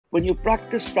When you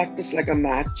practice like a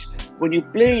match. When you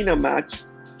play in a match,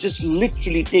 just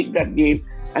literally take that game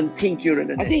and think you're in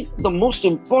a net. I think the most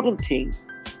important thing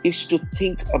is to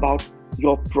think about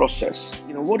your process.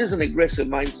 What is an aggressive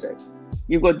mindset?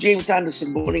 You've got James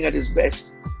Anderson bowling at his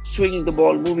best, swinging the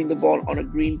ball, moving the ball on a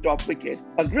green top wicket.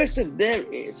 Aggressive there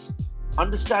is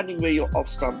understanding where your off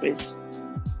stump is,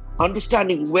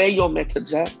 understanding where your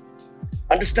methods are,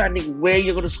 understanding where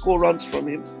you're going to score runs from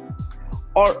him,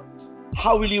 or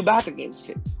how will you bat against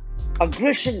him.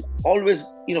 Aggression always,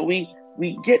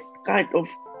 we get kind of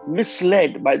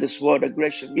misled by this word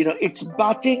aggression. It's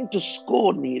batting to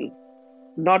score, Neil,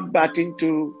 not batting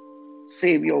to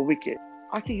save your wicket.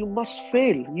 I think you must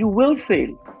fail. You will fail.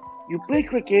 You play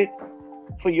cricket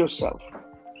for yourself.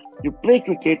 You play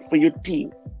cricket for your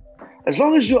team. As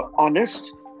long as you're honest,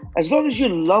 as long as you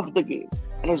love the game,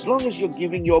 and as long as you're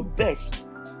giving your best,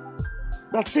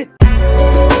 that's it.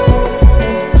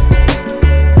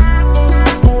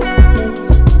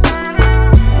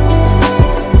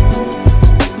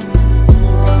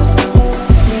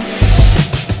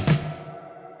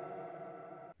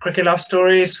 Cricket Love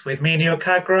Stories with me, Neel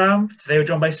Khagram. Today we're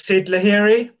joined by Sid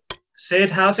Lahiri.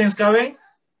 Sid, how's things going?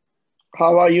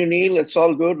 How are you, Neil? It's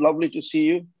all good. Lovely to see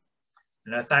you.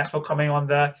 Thanks for coming on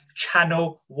the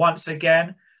channel once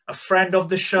again. A friend of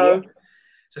the show. Yeah.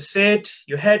 So Sid,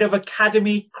 you're head of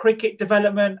Academy Cricket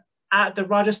Development at the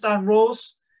Rajasthan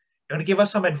Royals. You want to give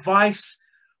us some advice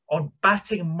on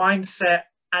batting mindset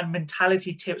and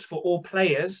mentality tips for all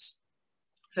players?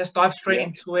 Let's dive straight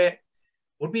into it.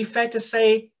 Would it be fair to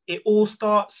say it all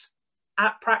starts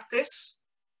at practice?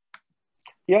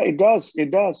 Yeah, it does.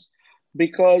 It does.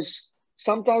 Because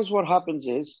sometimes what happens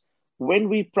is when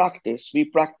we practice with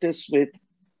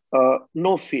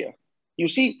no fear. You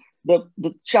see,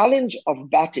 the challenge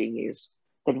of batting is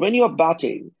that when you're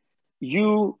batting,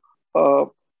 you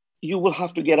will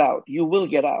have to get out. You will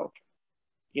get out.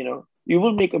 You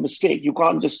will make a mistake. You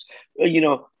can't just,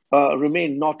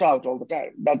 remain not out all the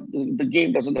time. That the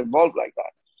game doesn't evolve like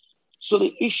that. So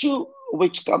the issue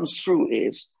which comes through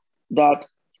is that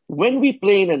when we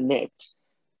play in a net,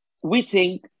 we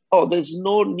think, oh, there's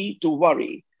no need to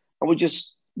worry. And we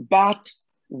just bat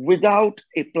without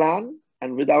a plan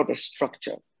and without a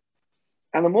structure.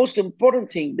 And the most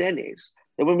important thing then is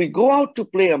that when we go out to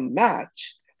play a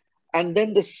match, and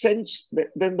then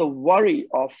then the worry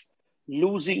of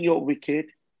losing your wicket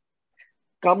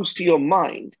comes to your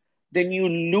mind, then you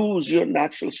lose your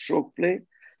natural stroke play.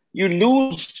 You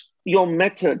lose your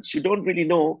methods. You don't really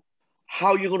know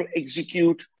how you're going to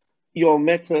execute your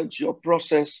methods, your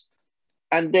process.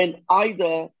 And then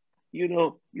either,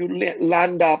 you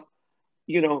land up,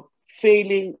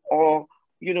 failing, or,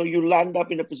 you land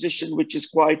up in a position which is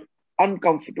quite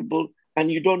uncomfortable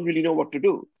and you don't really know what to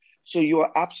do. So you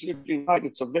are absolutely right.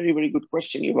 It's a very, very good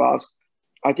question you've asked.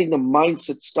 I think the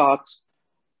mindset starts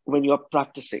when you're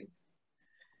practicing.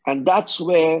 And that's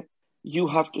where you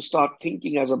have to start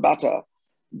thinking as a batter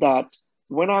that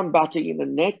when I'm batting in the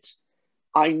net,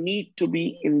 I need to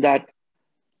be in that,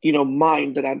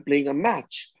 mind that I'm playing a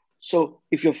match. So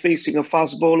if you're facing a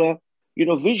fast bowler,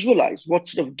 visualize what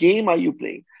sort of game are you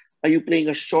playing? Are you playing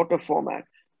a shorter format?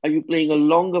 Are you playing a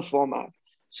longer format?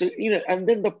 So, and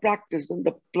then the practice, then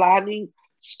the planning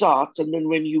starts. And then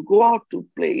when you go out to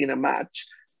play in a match,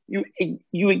 you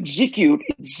execute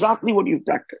exactly what you've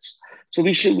practiced. So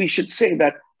we should say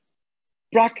that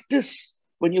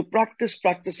when you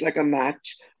practice like a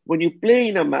match. When you play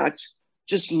in a match,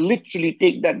 just literally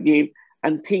take that game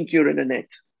and think you're in a net.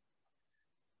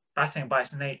 Batting by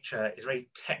its nature is a very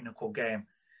technical game.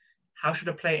 How should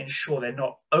a player ensure they're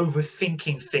not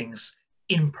overthinking things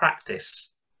in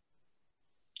practice?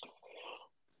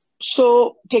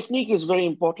 So technique is very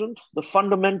important. The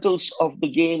fundamentals of the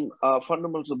game,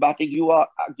 fundamentals of batting, you are,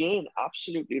 again,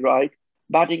 absolutely right.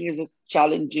 Batting is a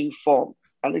challenging form.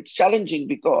 And it's challenging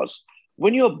because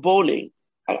when you're bowling,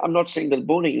 I'm not saying that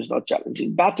bowling is not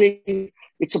challenging. Batting,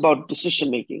 it's about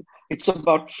decision-making. It's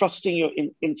about trusting your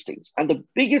instincts. And the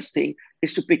biggest thing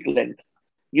is to pick length.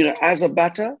 As a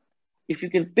batter, if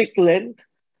you can pick length,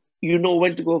 you know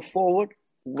when to go forward,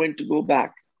 when to go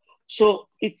back. So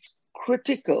it's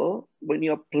critical when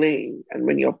you're playing and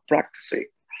when you're practicing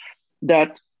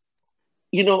that,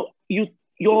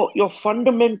 your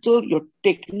fundamental, your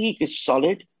technique is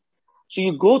solid. So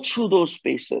you go through those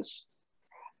spaces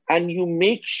and you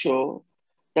make sure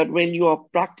that when you are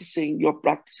practicing, you're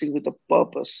practicing with a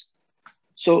purpose.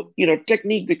 So,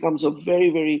 technique becomes a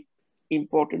very, very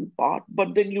important part,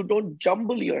 but then you don't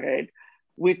jumble your head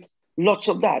with lots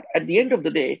of that. At the end of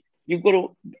the day, you've got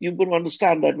to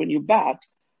understand that when you bat,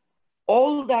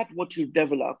 all that what you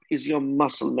develop is your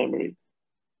muscle memory.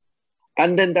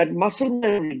 And then that muscle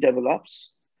memory develops.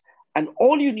 And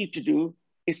all you need to do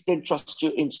is then trust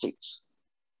your instincts.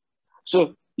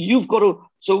 So you've got to,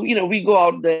 so, we go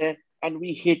out there and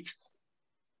we hit,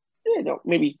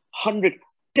 maybe 100,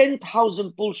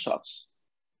 10,000 pull shots,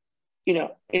 in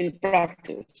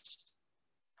practice.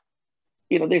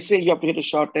 They say you have to hit a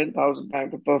shot 10,000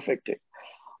 times to perfect it.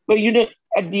 But,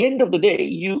 at the end of the day,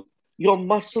 your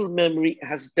muscle memory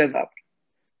has developed.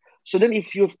 So then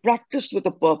if you've practiced with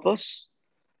a purpose,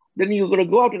 then you're going to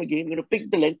go out in a game, you're going to pick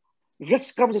the length.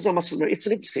 Rest comes as a muscle memory. It's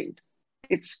an instinct.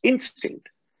 It's instinct.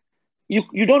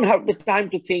 You don't have the time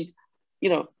to think,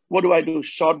 what do I do?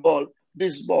 Short ball,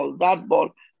 this ball, that ball.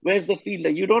 Where's the fielder?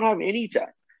 You don't have any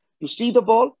time. You see the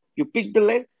ball, you pick the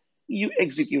length, you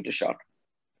execute a shot.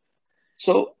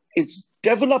 So it's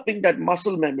developing that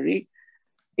muscle memory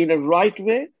in a right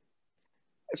way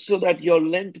so that your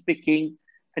length picking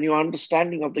and your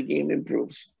understanding of the game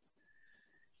improves.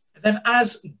 Then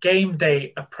as game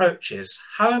day approaches,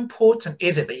 how important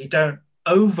is it that you don't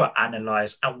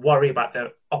overanalyze and worry about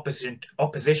the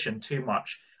opposition too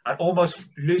much and almost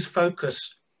lose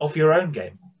focus of your own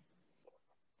game?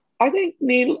 I think,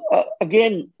 Neil,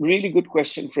 again, really good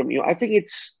question from you. I think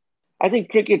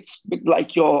cricket's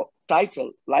like your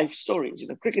title, life stories.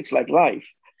 Cricket's like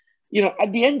life.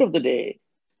 At the end of the day,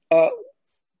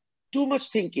 too much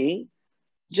thinking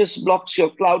just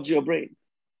clouds your brain.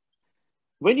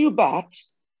 When you bat,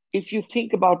 if you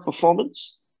think about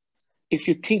performance, if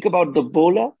you think about the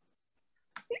bowler,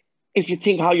 if you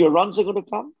think how your runs are going to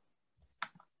come,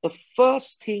 the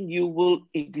first thing you will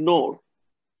ignore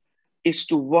is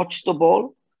to watch the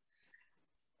ball.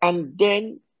 And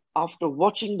then after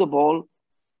watching the ball,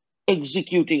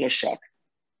 executing a shot.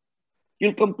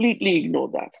 You'll completely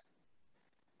ignore that.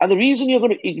 And the reason you're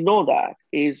going to ignore that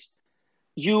is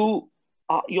your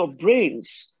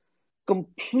brain's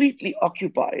completely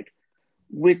occupied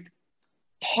with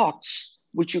thoughts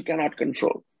which you cannot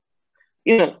control.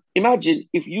 Imagine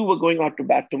if you were going out to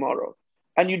bat tomorrow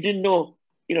and you didn't know,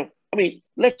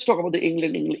 let's talk about the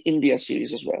England-India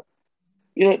series as well.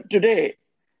 Today,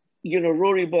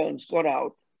 Rory Burns got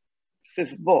out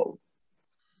 5th ball.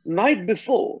 Night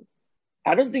before,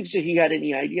 I don't think so he had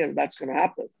any idea that's going to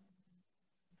happen.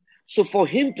 So for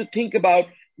him to think about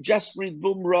Jasprit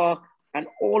Bumrah and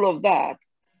all of that,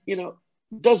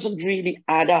 doesn't really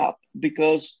add up,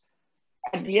 because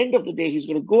at the end of the day, he's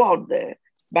going to go out there.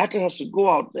 Batter has to go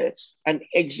out there and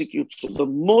execute. So the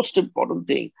most important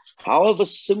thing, however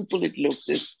simple it looks,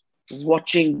 is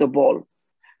watching the ball.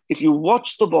 If you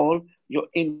watch the ball, your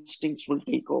instincts will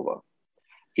take over.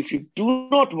 If you do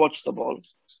not watch the ball,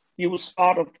 you will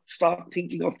start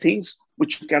thinking of things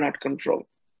which you cannot control.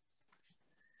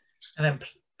 And then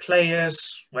players,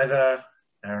 whether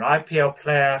they're an IPL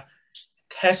player,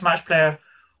 test match player,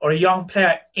 or a young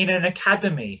player in an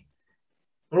academy,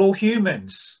 we're all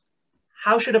humans.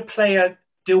 How should a player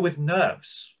deal with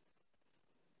nerves?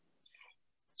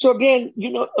 So again,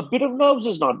 a bit of nerves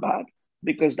is not bad,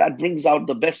 because that brings out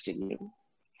the best in you.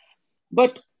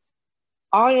 But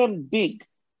I am big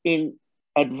in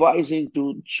advising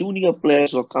to junior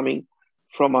players who are coming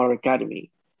from our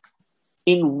academy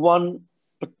in one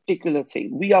particular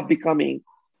thing. We are becoming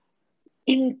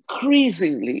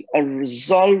increasingly a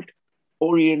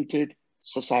result-oriented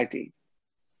society.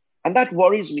 And that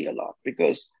worries me a lot,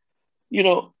 because,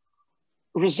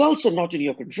 results are not in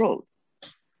your control.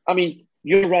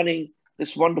 You're running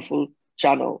this wonderful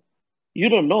channel. You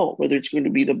don't know whether it's going to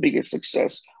be the biggest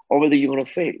success or whether you're going to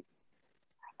fail.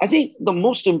 I think the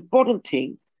most important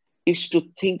thing is to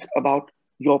think about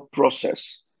your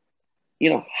process.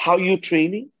 How you're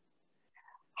training,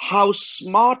 how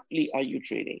smartly are you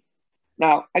training?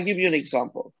 Now, I'll give you an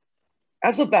example.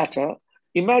 As a batter,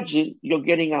 imagine you're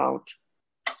getting out,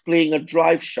 playing a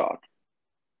drive shot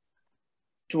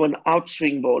to an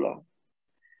outswing bowler.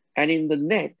 And in the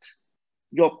net,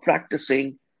 you're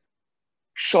practicing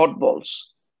short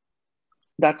balls.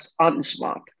 That's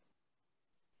unsmart.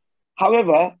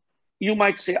 However, you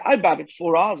might say, I batted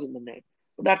 4 hours in the net.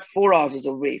 But that 4 hours is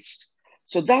a waste.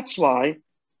 So that's why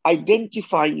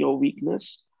identifying your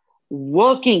weakness,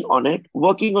 working on it,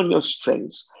 working on your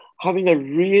strengths, having a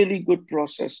really good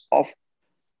process of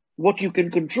what you can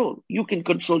control. You can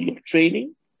control your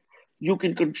training. You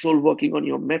can control working on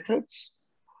your methods,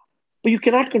 but you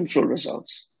cannot control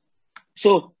results.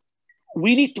 So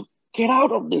we need to get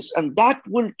out of this, and that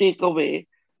will take away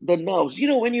the nerves.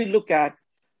 When you look at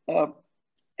an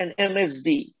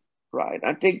MSD, right?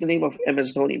 I take the name of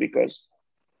MS Dhoni because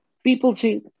people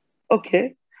think,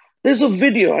 okay, there's a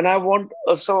video, and I want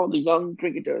some of the young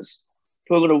cricketers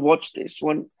who are going to watch this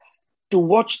one to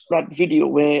watch that video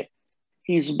where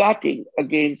he's batting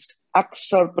against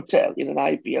Aksar Patel in an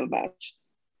IPL match.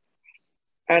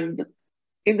 And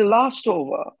in the last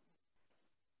over,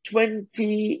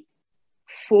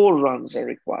 24 runs are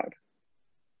required,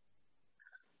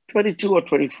 22 or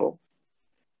 24.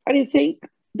 And you think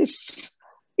this is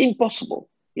impossible,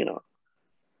 you know.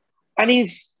 And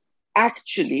he's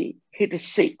actually hit a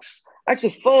six.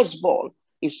 Actually, first ball,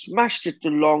 he smashed it to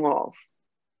long off.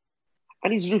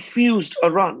 And he's refused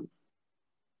a run.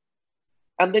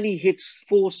 And then he hits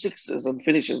 4 sixes and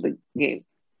finishes the game.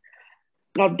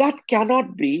 Now, that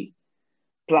cannot be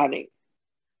planning.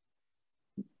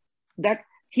 That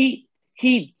he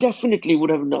definitely would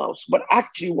have nerves. But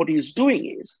actually, what he's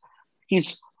doing is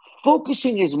he's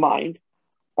focusing his mind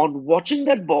on watching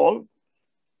that ball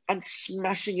and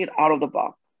smashing it out of the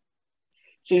park.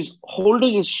 So he's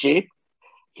holding his shape.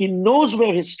 He knows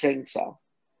where his strengths are.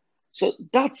 So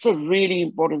that's a really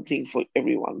important thing for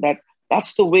everyone.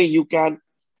 That's the way you can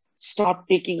start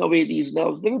taking away these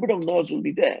nerves. A little bit of nerves will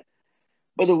be there.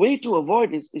 But the way to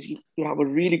avoid is you have a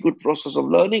really good process of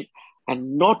learning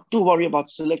and not to worry about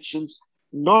selections,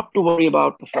 not to worry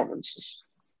about performances.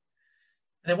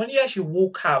 And then when you actually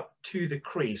walk out to the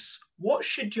crease, what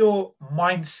should your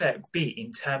mindset be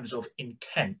in terms of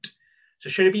intent? So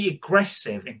should it be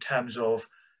aggressive in terms of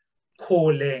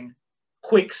calling,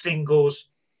 quick singles,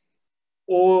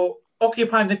 or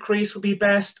occupying the crease would be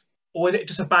best, or is it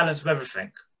just a balance of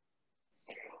everything?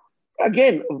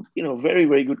 Again, very,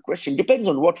 very good question. Depends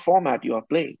on what format you are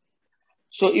playing.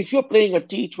 So if you're playing a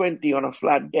T20 on a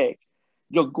flat deck,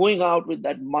 you're going out with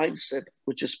that mindset,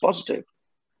 which is positive.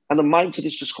 And the mindset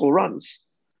is to score runs.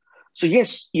 So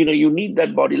yes, you need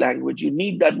that body language. You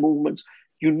need that movements.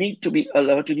 You need to be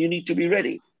alert and you need to be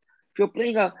ready. If you're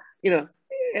playing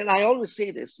and I always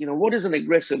say this, what is an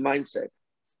aggressive mindset?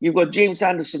 You've got James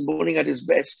Anderson bowling at his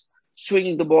best,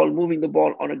 swinging the ball, moving the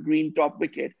ball on a green top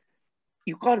wicket.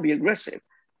 You can't be aggressive.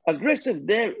 Aggressive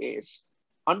there is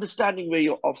understanding where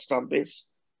your off stump is,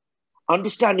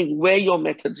 understanding where your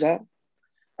methods are,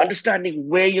 understanding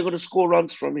where you're going to score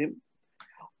runs from him,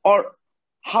 or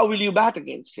how will you bat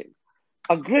against him.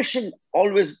 Aggression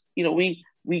always, we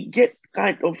get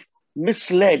kind of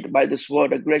misled by this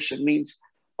word. Aggression means,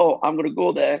 oh, I'm going to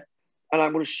go there and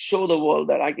I'm going to show the world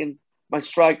that my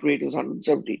strike rate is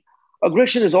 170.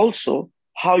 Aggression is also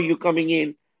how you're coming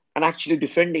in and actually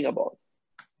defending a ball.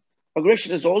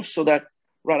 Aggression is also that,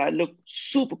 right, I look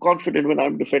super confident when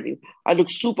I'm defending. I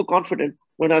look super confident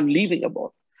when I'm leaving a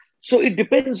ball. So it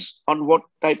depends on what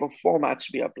type of formats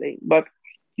we are playing. But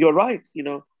you're right,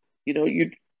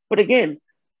 but again,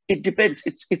 it depends.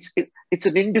 It's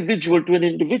an individual to an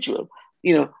individual.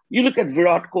 You look at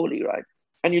Virat Kohli, right?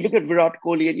 And you look at Virat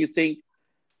Kohli and you think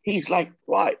he's like,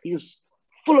 right, he's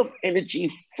full of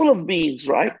energy, full of beans,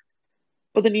 right?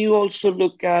 But then you also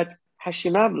look at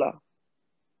Hashim Amla.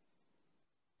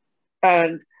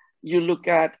 And you look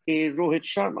at a Rohit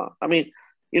Sharma. I mean,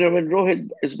 when Rohit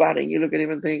is batting, you look at him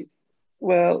and think,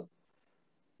 well,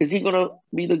 is he going to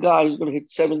be the guy who's going to hit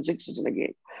 7 sixes in a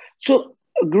game? So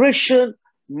aggression,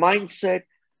 mindset,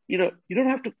 you don't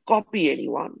have to copy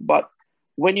anyone. But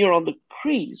when you're on the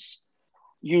crease,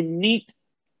 you need,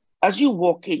 as you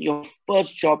walk in, your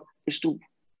first job is to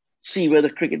see where the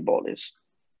cricket ball is.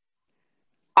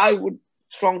 I would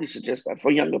strongly suggest that for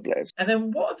younger players. And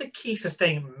then what are the keys to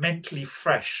staying mentally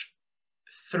fresh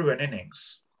through an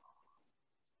innings?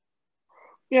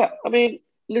 Yeah, I mean,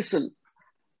 listen,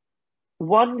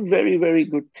 one very, very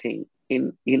good thing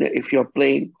if you're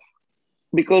playing,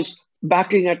 because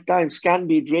batting at times can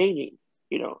be draining,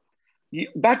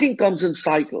 batting comes in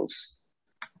cycles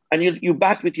and you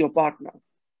bat with your partner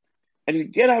and you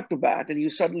get out to bat and you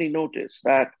suddenly notice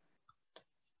that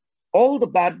all the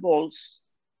bad balls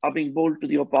are being bowled to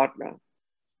your partner.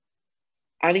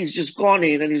 And he's just gone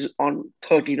in and he's on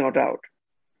 30 not out.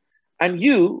 And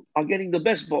you are getting the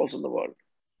best balls in the world.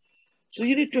 So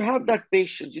you need to have that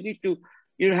patience. You need to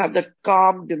have that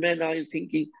calm demeanor. You're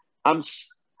thinking, I'm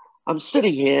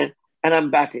sitting here and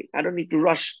I'm batting. I don't need to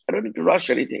rush. I don't need to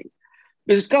rush anything.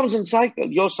 Because it comes in cycle.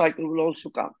 Your cycle will also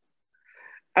come.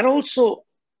 And also,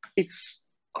 it's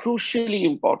crucially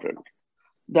important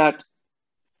that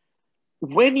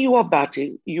when you are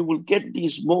batting, you will get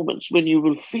these moments when you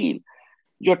will feel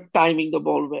you're timing the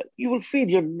ball well. You will feel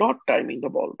you're not timing the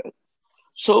ball well.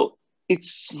 So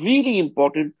it's really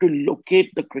important to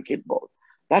locate the cricket ball.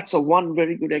 That's one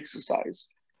very good exercise,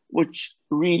 which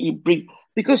really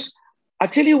because I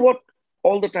tell you what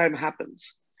all the time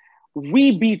happens.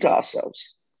 We beat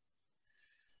ourselves.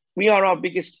 We are our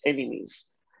biggest enemies.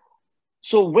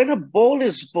 So when a ball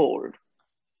is bowled,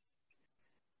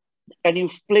 and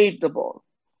you've played the ball,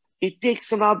 it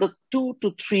takes another 2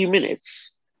 to 3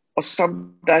 minutes or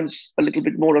sometimes a little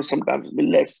bit more, or sometimes a bit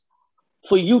less,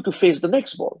 for you to face the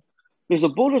next ball. Because the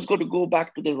bowler's got to go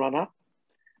back to the run up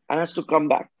and has to come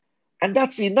back. And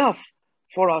that's enough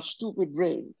for our stupid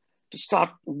brain to start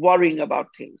worrying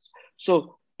about things.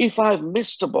 So if I've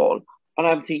missed a ball and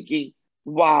I'm thinking,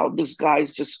 wow, this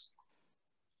guy's just,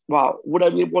 wow,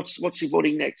 what's he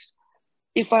bowling next?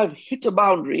 If I've hit a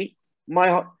boundary,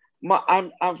 I've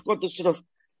got this sort of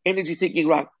energy thinking,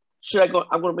 right, should I go?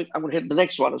 I'm gonna hit the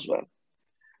next one as well.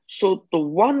 So the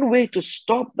one way to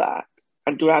stop that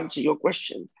and to answer your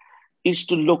question is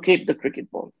to locate the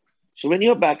cricket ball. So when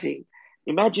you're batting,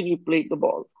 imagine you played the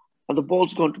ball and the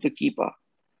ball's gone to the keeper.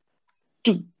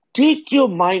 To take your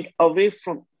mind away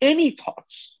from any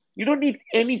thoughts, you don't need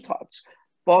any thoughts,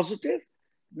 positive,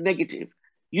 negative.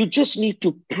 You just need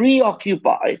to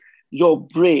preoccupy your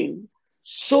brain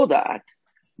so that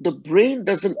the brain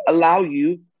doesn't allow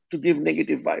you to give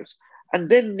negative vibes. And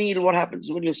then, Neil, what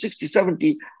happens when you're 60,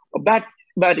 70, a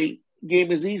batting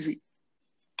game is easy.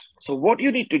 So what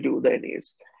you need to do then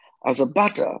is, as a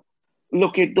batter,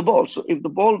 locate the ball. So if the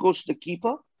ball goes to the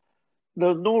keeper, there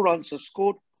are no runs are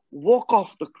scored, walk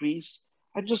off the crease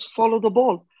and just follow the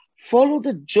ball. Follow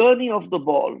the journey of the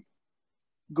ball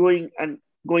going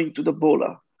to the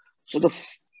bowler. So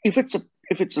if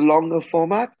it's a longer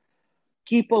format,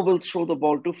 keeper will throw the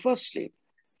ball to first slip.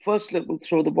 First slip will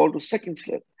throw the ball to second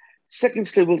slip. Second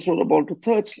slip will throw the ball to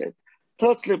third slip.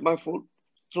 Third slip might throw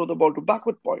the ball to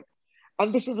backward point.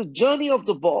 And this is the journey of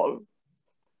the ball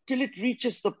till it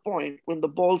reaches the point when the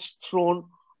ball's thrown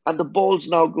and the ball's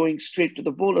now going straight to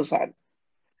the bowler's hand.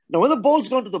 Now, when the ball's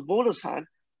gone to the bowler's hand,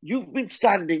 you've been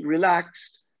standing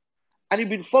relaxed and you've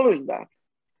been following that.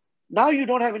 Now you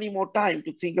don't have any more time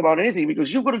to think about anything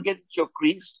because you've got to get into your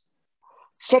crease,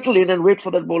 settle in and wait for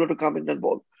that bowler to come in and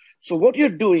bowl. So what you're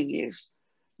doing is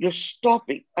you're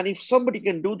stopping. And if somebody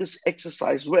can do this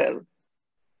exercise well,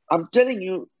 I'm telling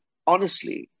you,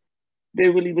 honestly, they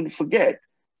will even forget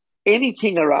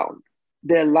anything around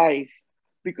their life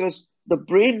because the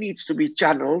brain needs to be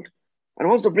channeled. And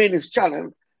once the brain is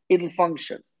channeled, it'll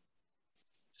function.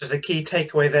 So the key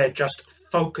takeaway there, just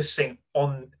focusing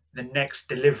on the next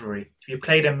delivery. If you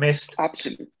played and missed,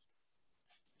 absolutely,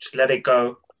 just let it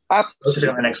go. Absolutely. Focus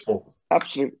on the next ball.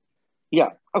 Absolutely. Yeah.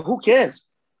 Who cares?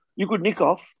 You could nick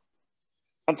off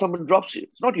and someone drops you.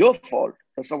 It's not your fault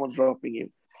that someone's dropping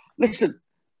you. Listen,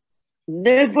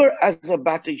 never as a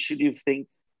batter should you think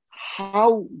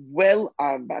how well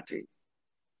I'm batting.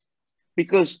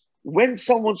 Because when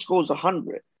someone scores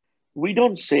 100, we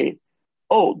don't say,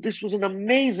 oh, this was an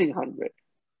amazing 100.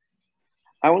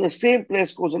 And when the same player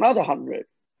scores another 100,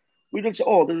 we don't say,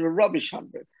 oh, this is a rubbish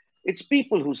 100. It's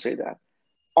people who say that.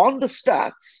 On the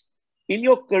stats, in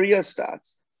your career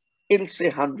stats, it'll say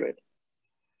 100.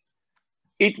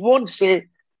 It won't say,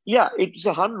 yeah, it's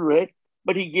 100,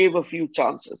 but he gave a few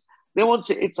chances. They won't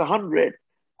say it's 100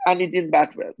 and he didn't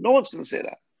bat well. No one's going to say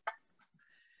that.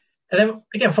 And then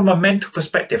again, from a mental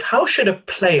perspective, how should a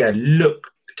player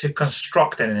look to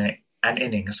construct an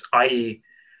innings? I.e.,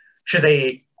 should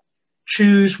they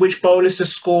choose which bowlers to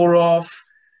score off,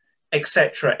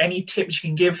 etc.? Any tips you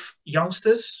can give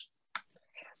youngsters?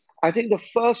 I think the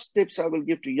first tips I will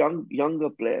give to younger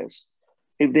players,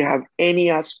 if they have any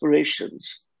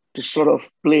aspirations to sort of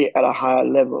play at a higher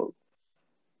level,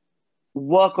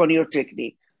 work on your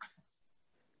technique.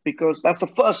 Because that's the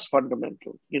first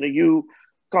fundamental. You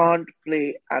can't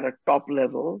play at a top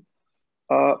level,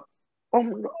 or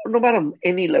no matter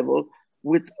any level,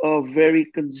 with a very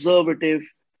conservative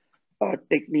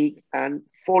technique and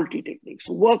faulty technique.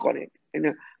 So work on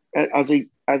it as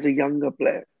a younger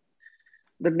player.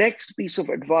 The next piece of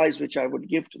advice which I would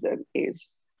give to them is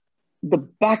the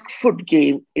back foot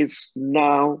game is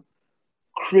now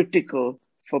critical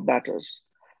for batters.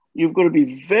 You've got to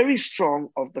be very strong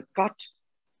of the cut,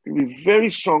 you've got to be very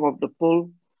strong of the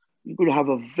pull, you've got to have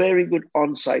a very good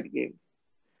onside game.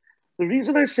 The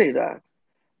reason I say that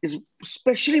is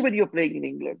especially when you're playing in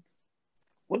England,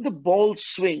 when the ball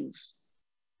swings,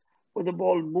 when the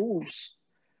ball moves,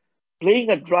 playing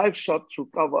a drive shot through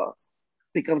cover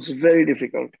becomes very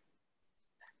difficult.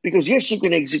 Because yes, you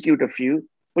can execute a few,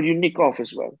 but you nick off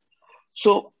as well.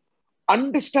 So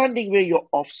understanding where your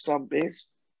off stump is,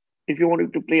 if you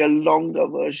wanted to play a longer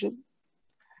version,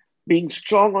 being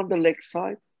strong on the leg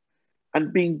side,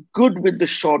 and being good with the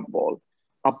short ball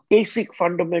are basic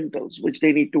fundamentals which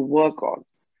they need to work on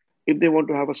if they want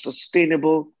to have a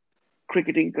sustainable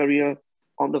cricketing career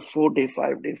on the 4-day,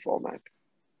 5-day format.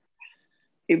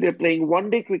 If they're playing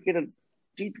one-day cricket and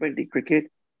T20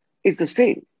 cricket, it's the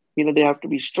same. They have to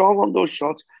be strong on those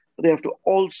shots, but they have to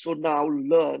also now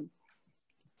learn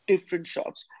different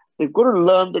shots. They've got to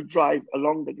learn the drive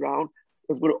along the ground.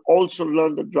 They've got to also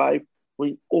learn the drive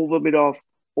going over mid off,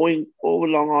 going over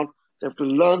long on. They have to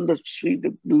learn the sweep,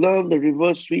 learn the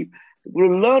reverse sweep. They've got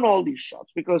to learn all these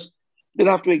shots because they'll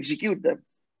have to execute them.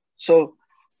 So,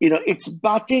 it's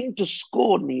batting to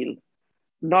score, Neil,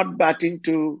 not batting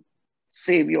to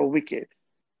save your wicket.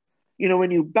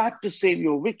 When you bat to save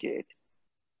your wicket,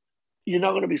 you're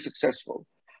not going to be successful.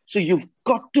 So you've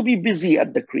got to be busy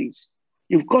at the crease.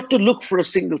 You've got to look for a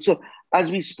single. So as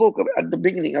we spoke at the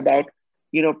beginning about,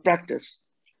 practice.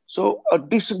 So a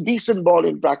decent ball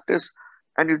in practice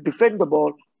and you defend the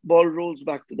ball rolls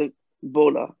back to the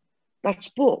bowler. That's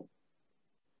poor.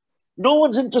 No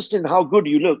one's interested in how good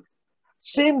you look.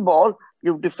 Same ball,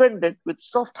 you've defended with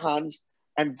soft hands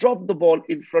and dropped the ball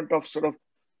in front of sort of,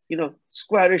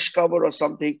 squarish cover or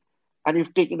something, and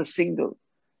you've taken a single.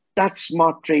 That's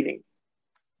smart training.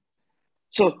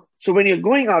 So when you're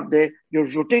going out there, you're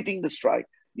rotating the strike.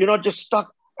 You're not just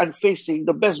stuck and facing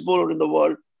the best bowler in the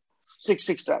world 6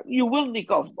 times. You will nick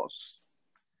off, boss.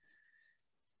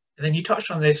 And then you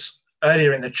touched on this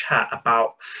earlier in the chat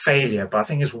about failure, but I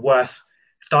think it's worth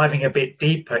diving a bit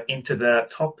deeper into the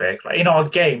topic. Like in our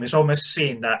game, it's almost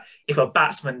seen that if a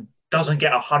batsman doesn't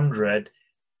get 100,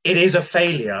 it is a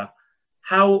failure.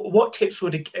 What tips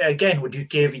would you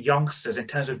give youngsters in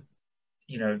terms of,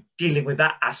 dealing with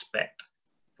that aspect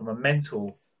from a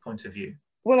mental point of view?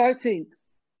 Well, I think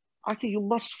you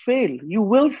must fail. You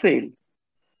will fail.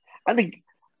 And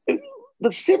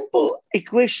the simple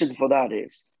equation for that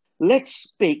is, let's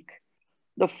pick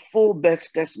the 4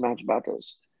 best test match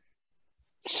batters.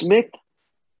 Smith,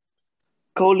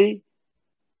 Kohli,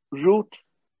 Root,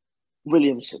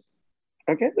 Williamson.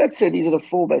 Okay, let's say these are the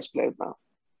 4 best players now.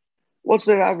 What's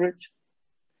their average?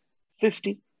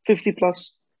 50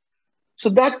 plus. So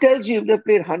that tells you if they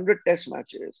played 100 test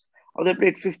matches or they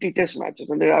played 50 test matches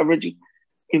and they're averaging,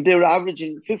 if they were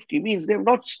averaging 50, means they've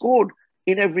not scored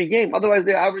in every game. Otherwise,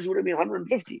 their average would have been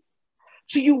 150.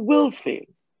 So you will fail.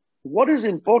 What is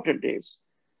important is,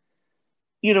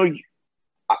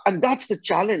 and that's the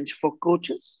challenge for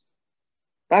coaches.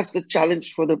 That's the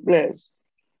challenge for the players.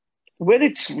 When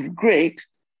it's great,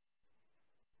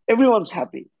 everyone's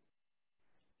happy.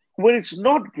 When it's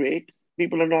not great,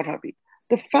 people are not happy.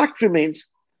 The fact remains,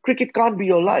 cricket can't be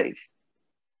your life.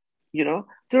 There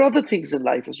are other things in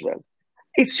life as well.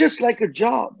 It's just like a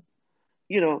job.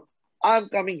 I'm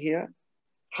coming here,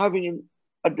 having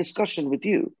a discussion with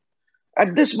you.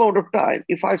 At this moment of time,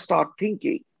 if I start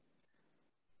thinking,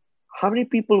 how many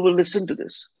people will listen to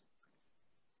this?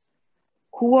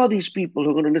 Who are these people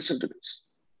who are going to listen to this?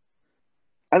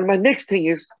 And my next thing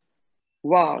is,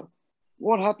 wow,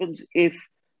 what happens if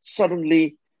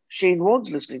suddenly Shane Warne's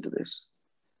listening to this?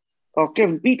 Or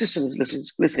Kevin Peterson is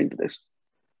listening to this?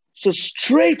 So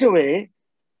straight away,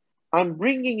 I'm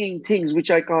bringing in things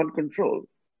which I can't control.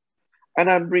 And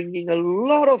I'm bringing a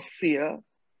lot of fear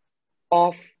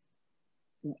of,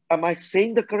 am I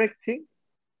saying the correct thing?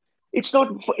 It's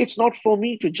not for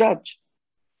me to judge.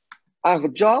 I have a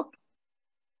job.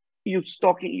 You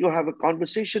have a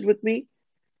conversation with me,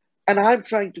 and I'm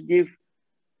trying to give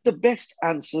the best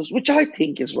answers, which I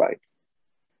think is right.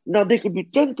 Now, there could be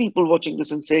 10 people watching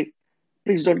this and say,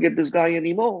 please don't get this guy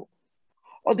anymore.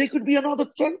 Or there could be another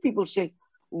 10 people saying,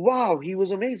 wow, he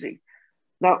was amazing.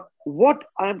 Now, what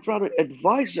I'm trying to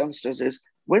advise youngsters is,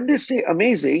 when they say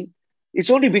amazing, it's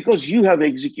only because you have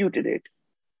executed it.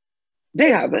 They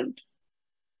haven't.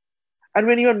 And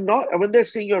when they're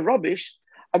saying you're rubbish,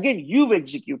 again, you've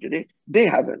executed it. They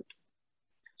haven't.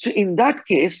 So in that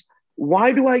case,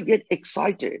 why do I get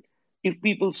excited if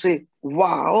people say,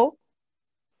 wow?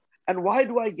 And why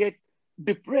do I get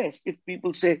depressed if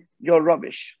people say you're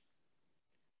rubbish?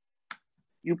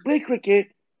 You play cricket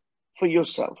for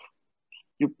yourself.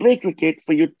 You play cricket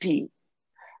for your team.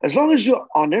 As long as you're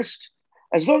honest,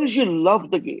 as long as you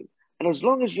love the game, and as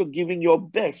long as you're giving your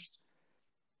best,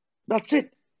 that's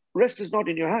it. Rest is not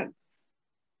in your hand.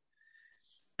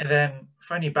 And then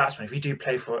for any batsman, if you do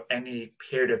play for any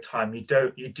period of time, you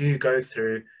do go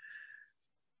through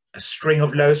a string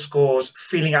of low scores,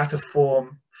 feeling out of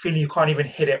form, feeling you can't even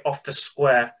hit it off the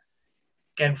square.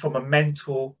 Again, from a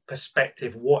mental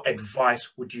perspective, what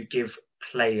advice would you give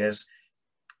players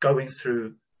going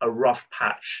through a rough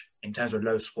patch in terms of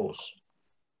low scores?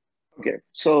 Okay,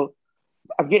 so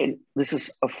again, this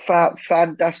is a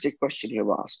fantastic question you've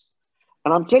asked.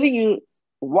 And I'm telling you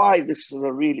why this is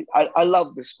I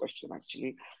love this question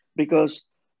actually, because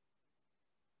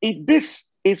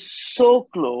this is so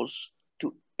close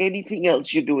to anything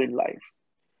else you do in life.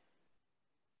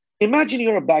 Imagine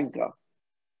you're a banker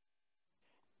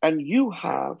and you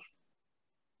have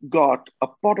got a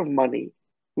pot of money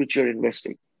which you're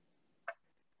investing.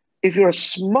 If you're a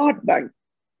smart banker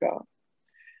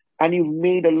and you've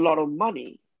made a lot of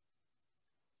money,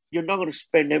 you're not going to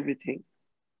spend everything.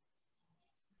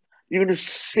 You're going to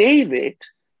save it.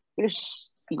 You're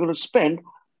going to spend,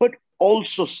 but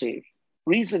also save.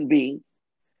 Reason being,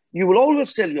 you will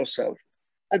always tell yourself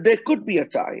that there could be a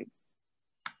time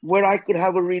where I could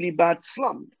have a really bad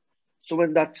slump. So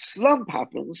when that slump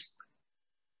happens,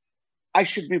 I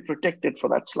should be protected for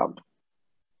that slump.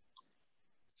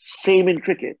 Same in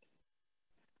cricket.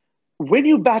 When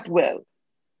you bat well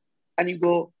and you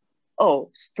go,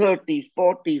 oh, 30,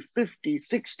 40, 50,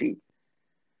 60,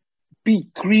 be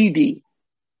greedy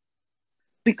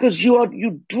because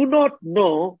you do not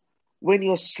know when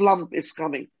your slump is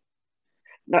coming.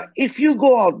 Now, if you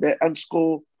go out there and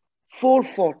score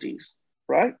 440s,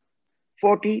 right?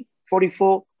 40,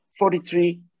 44,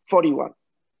 43, 41.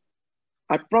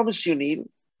 I promise you, Neel,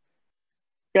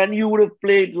 then you would have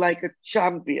played like a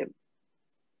champion,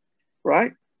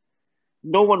 right?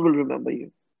 No one will remember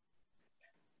you.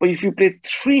 But if you play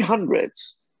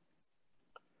 300s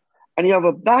and you have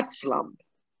a bad slump,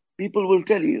 people will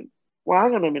tell you, well,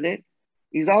 hang on a minute,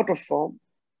 he's out of form.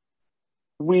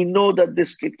 We know that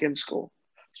this kid can score.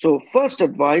 So first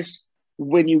advice,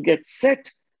 when you get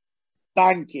set,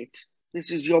 bank it.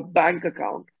 This is your bank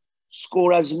account.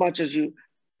 Score as much as you,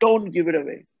 don't give it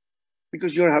away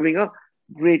because you're having a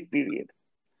great period.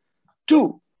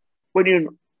 2, when you're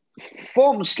in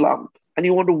form slump and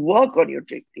you want to work on your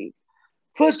technique,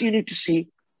 first you need to see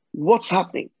what's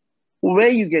happening. Where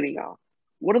are you getting out?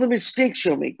 What are the mistakes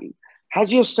you're making?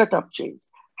 Has your setup changed?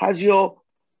 Has your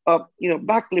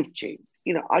backlift changed?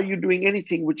 Are you doing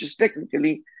anything which is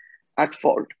technically at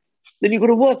fault? Then you've got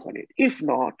to work on it. If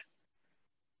not,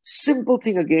 simple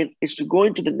thing again is to go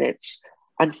into the nets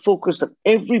and focus that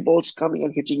every ball's coming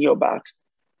and hitting your bat.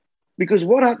 Because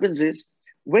what happens is,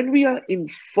 when we are in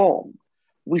form,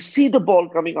 we see the ball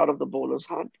coming out of the bowler's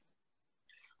hand.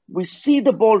 We see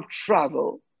the ball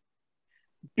travel.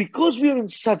 Because we are in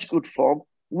such good form,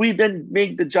 we then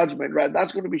make the judgment, right?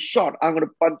 That's going to be short. I'm going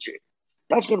to punch it.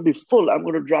 That's going to be full. I'm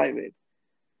going to drive it.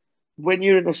 When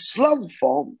you're in a slump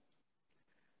form,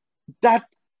 that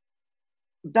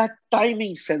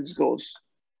timing sense goes.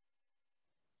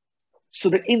 So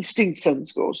the instinct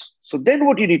sense goes. So then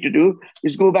what you need to do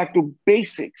is go back to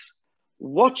basics.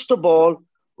 Watch the ball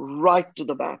right to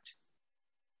the bat.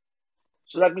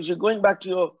 So that means you're going back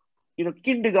to your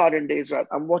kindergarten days, right?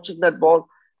 I'm watching that ball.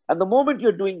 And the moment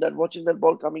you're doing that, watching that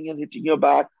ball coming in, hitting your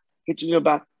bat,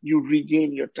 you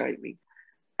regain your timing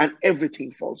and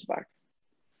everything falls back.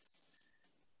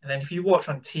 And then if you watch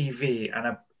on TV and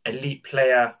an elite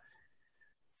player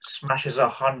smashes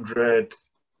 100,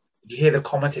 you hear the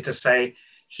commentator say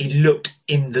he looked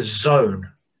in the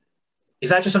zone. Is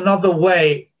that just another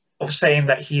way of saying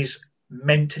that he's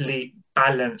mentally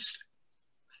balanced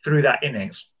through that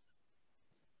innings?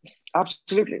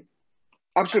 Absolutely.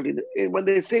 Absolutely. When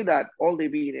they say that, all they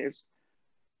mean is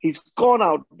he's gone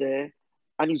out there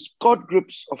and he's got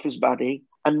grips of his batting,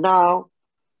 and now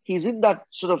he's in that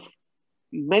sort of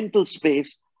mental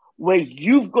space where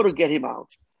you've got to get him out.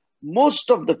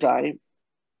 Most of the time,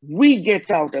 we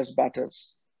get out as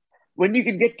batters. When you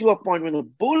can get to a point when a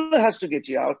bowler has to get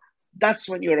you out, that's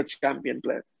when you're a champion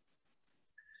player.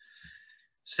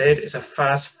 Sid, it's a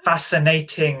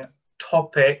fascinating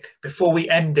topic. Before we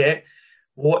end it,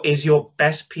 what is your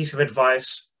best piece of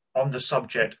advice on the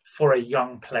subject for a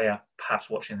young player perhaps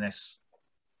watching this?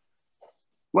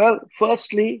 Well,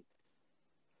 firstly,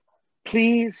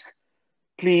 please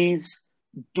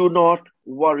do not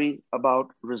worry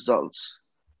about results.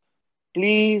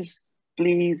 Please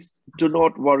do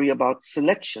not worry about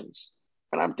selections.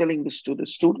 And I'm telling this to the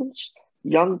students,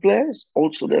 young players,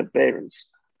 also their parents.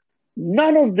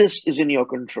 None of this is in your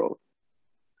control.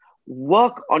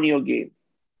 Work on your game.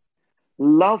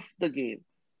 Love the game.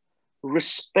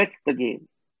 Respect the game.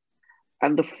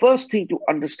 And the first thing to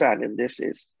understand in this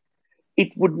is,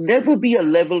 it would never be a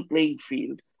level playing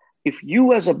field if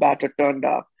you as a batter turned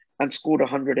up and scored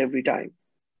 100 every time.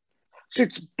 So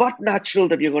it's but natural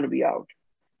that you're going to be out.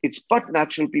 It's but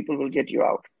natural people will get you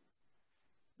out.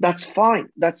 That's fine.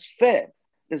 That's fair.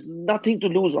 There's nothing to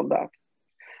lose on that.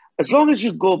 As long as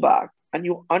you go back and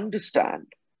you understand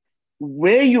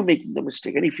where you're making the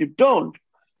mistake. And if you don't,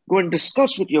 go and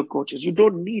discuss with your coaches. You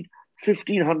don't need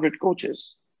 1,500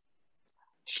 coaches.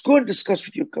 Just go and discuss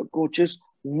with your coaches,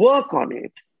 work on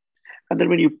it. And then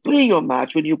when you play your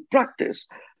match, when you practice.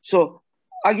 So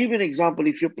I'll give you an example.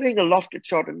 If you're playing a lofted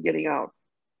shot and getting out,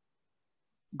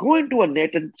 go into a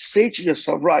net and say to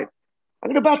yourself, right, I'm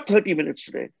going to bat 30 minutes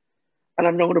today, and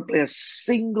I'm not going to play a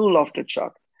single lofted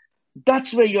shot.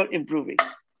 That's where you're improving.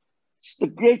 The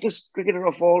greatest cricketer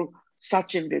of all,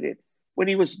 Sachin, did it. When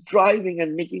he was driving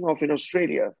and nicking off in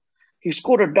Australia, he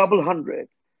scored a double hundred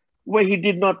where he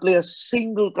did not play a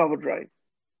single cover drive.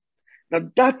 Now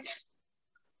that's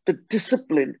the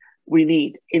discipline we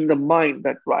need in the mind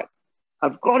that, right,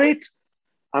 I've got it.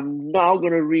 I'm now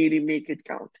going to really make it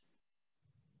count.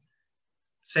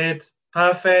 Sid,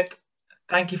 perfect.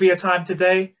 Thank you for your time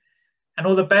today, and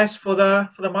all the best for the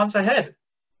months ahead.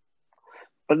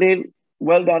 Neel,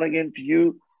 well done again to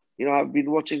you. I've been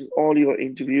watching all your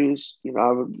interviews.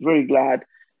 I'm very glad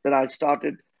that I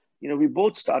started. We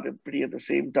both started pretty at the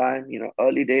same time,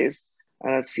 early days,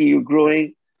 and I see you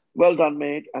growing. Well done,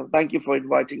 mate, and thank you for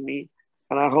inviting me.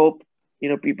 And I hope,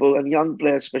 people and young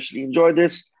players especially enjoy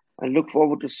this and look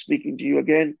forward to speaking to you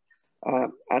again.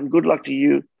 And good luck to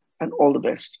you and all the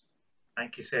best.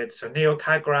 Thank you, Sid. So Neel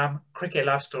Khagram, Cricket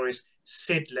Life Stories,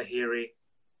 Sid Lahiri.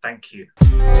 Thank you.